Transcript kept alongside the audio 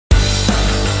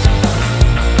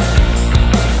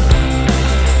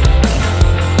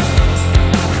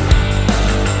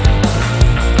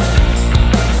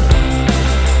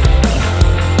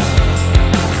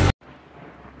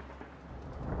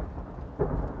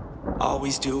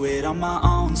Always do it on my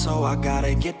own, so I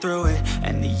gotta get through it.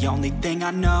 And the only thing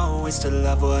I know is to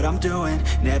love what I'm doing.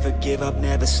 Never give up,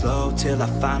 never slow, till I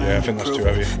finally I think that's too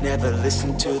heavy. Never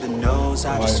listen to the no's,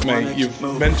 I just mate, wanna you're keep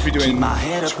moving. meant to be doing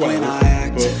 12, but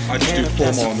I just do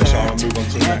 4 more on this hour and move on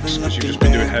to the next, because you've just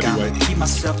been doing heavyweight. Keep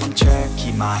myself on track,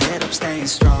 keep my head up, staying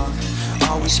strong.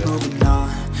 Always moving on,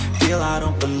 feel I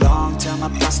don't belong. Tell my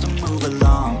thoughts to move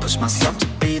along, push myself to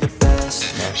be the best.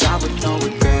 Die with no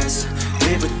regrets,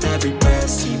 live with every breath.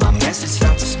 See my message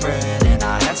start to spread, and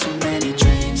I had so many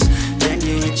dreams. Then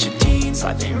you hit your teens,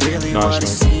 life ain't really what it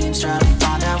seems. Trying to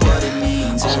find out what it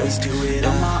means. Always do it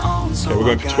on my own, so we're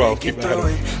going for 12, keep it through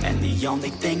it. And the only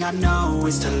thing I know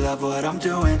is to love what I'm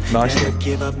doing. Nice. Never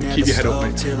give up, never Keep your head up, slow,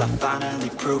 mate. till I finally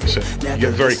prove it. You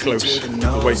get very close, the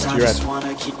weight to your head. I just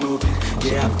wanna keep moving.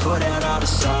 Yeah, I put out all the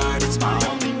side, it's my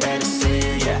only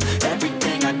medicine. Yeah,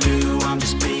 everything I do, I'm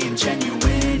just being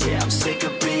genuine. Yeah, I'm sick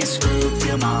of being screwed,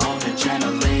 feel my own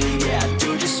adrenaline. Yeah, I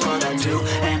do just what I do,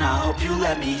 and I hope you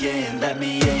let me in, let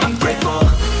me in. I'm grateful,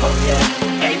 oh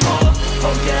yeah, able,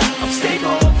 oh yeah, I'm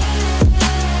stable.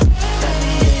 Let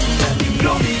me in, let me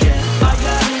know me, yeah, I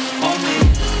got only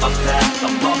a path,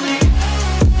 I'm lonely.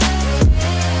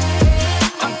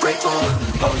 I'm grateful,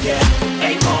 oh yeah,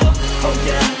 able, oh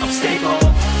yeah, I'm stable.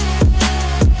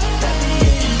 Let me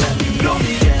in, let me know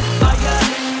me, yeah, I got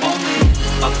only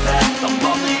a path, I'm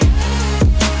lonely.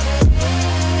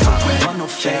 I want no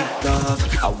fake love,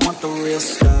 I want the real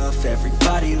stuff.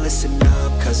 Everybody listen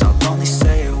up, cause I'll only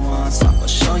say it once. I'm gonna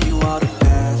show you all the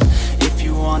path. If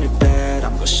you want it bad,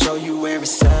 I'm gonna show you where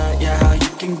it's at. Yeah, how you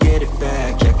can get it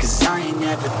back. Yeah, cause I ain't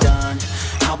never done,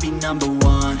 I'll be number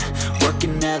one.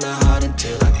 Working hella hard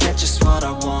until I get just what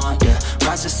I want. Yeah,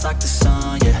 rise just like the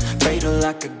sun. Yeah, fatal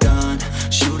like a gun.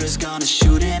 Shooter's gonna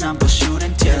shoot and I'm gonna shoot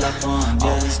until I won. Yeah.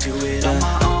 Always do it on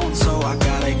my own, so I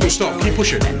gotta get Stop, keep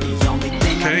pushing.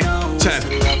 Okay,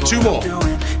 10, 2 more.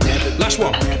 Last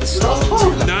one.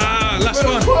 Nah, last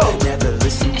one.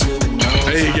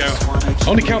 There you go.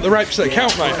 Only count the reps that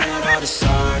count, mate.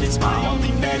 It's my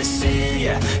only medicine.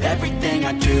 Yeah, everything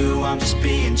I do, I'm just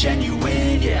being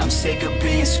genuine. Yeah, I'm sick of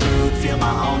being screwed, feel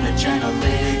my own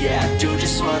adrenaline. Yeah, I do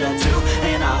just what I do,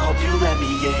 and I hope you let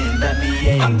me in, let me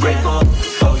in. I'm grateful,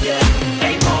 oh yeah,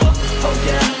 able, oh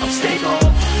yeah, I'm stable.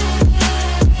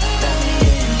 Let me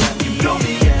in, let me know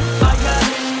me, yeah, I got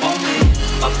only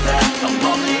a path, I'm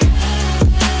lonely.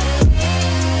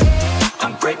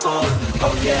 I'm grateful,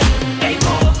 oh yeah,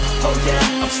 able, oh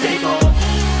yeah, I'm stable.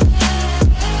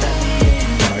 Let me in,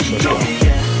 let me know me,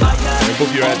 yeah, I got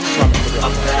above your head, slam it to the ground. a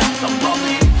path, I'm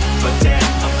lonely, but then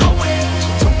I'm going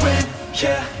to win,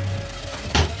 yeah.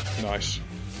 Nice.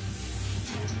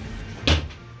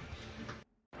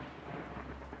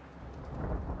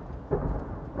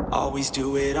 Always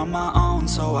do it on my own,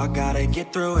 so I gotta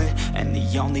get through it. And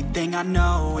the only thing I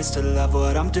know is to love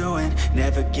what I'm doing.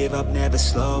 Never give up, never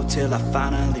slow, till I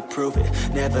finally prove it.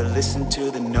 Never listen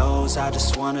to the no's, I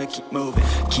just wanna keep moving.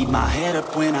 Keep my head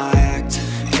up when I act,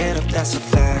 head up, that's a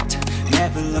fact.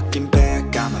 Never looking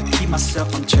back, I'ma keep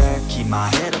myself on track. Keep my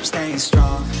head up, staying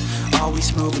strong,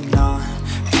 always moving on.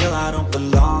 Feel I don't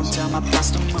belong, tell my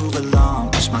thoughts to move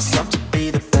along. Push myself to be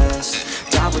the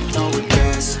best, die with no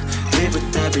regrets. Live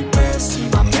with every breath, see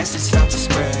my message start to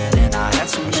spread. And I had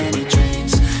so many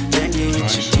dreams, then you hit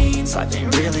your teens. Life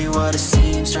ain't really what it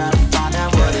seems, trying to find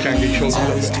out what it means.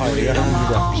 Always do it on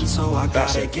my own, so I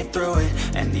gotta get through it.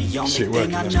 And the only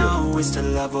thing I know is to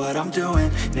love what I'm doing.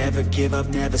 Never give up,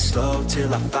 never slow,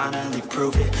 till I finally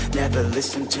prove it. Never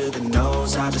listen to the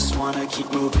no's, I just wanna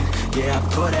keep moving. Yeah, I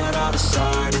put out all the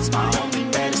side, it's my only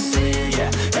medicine. Yeah,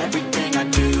 everything I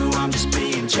do, I'm just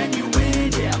being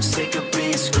genuine. Yeah, I'm sick of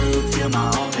being screwed, feel my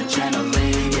own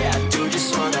adrenaline. Yeah, I do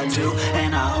just what I do,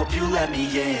 and I hope you let me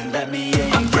in, let me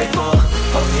in. I'm grateful,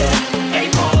 oh yeah,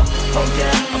 able, oh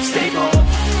yeah, I'm stable.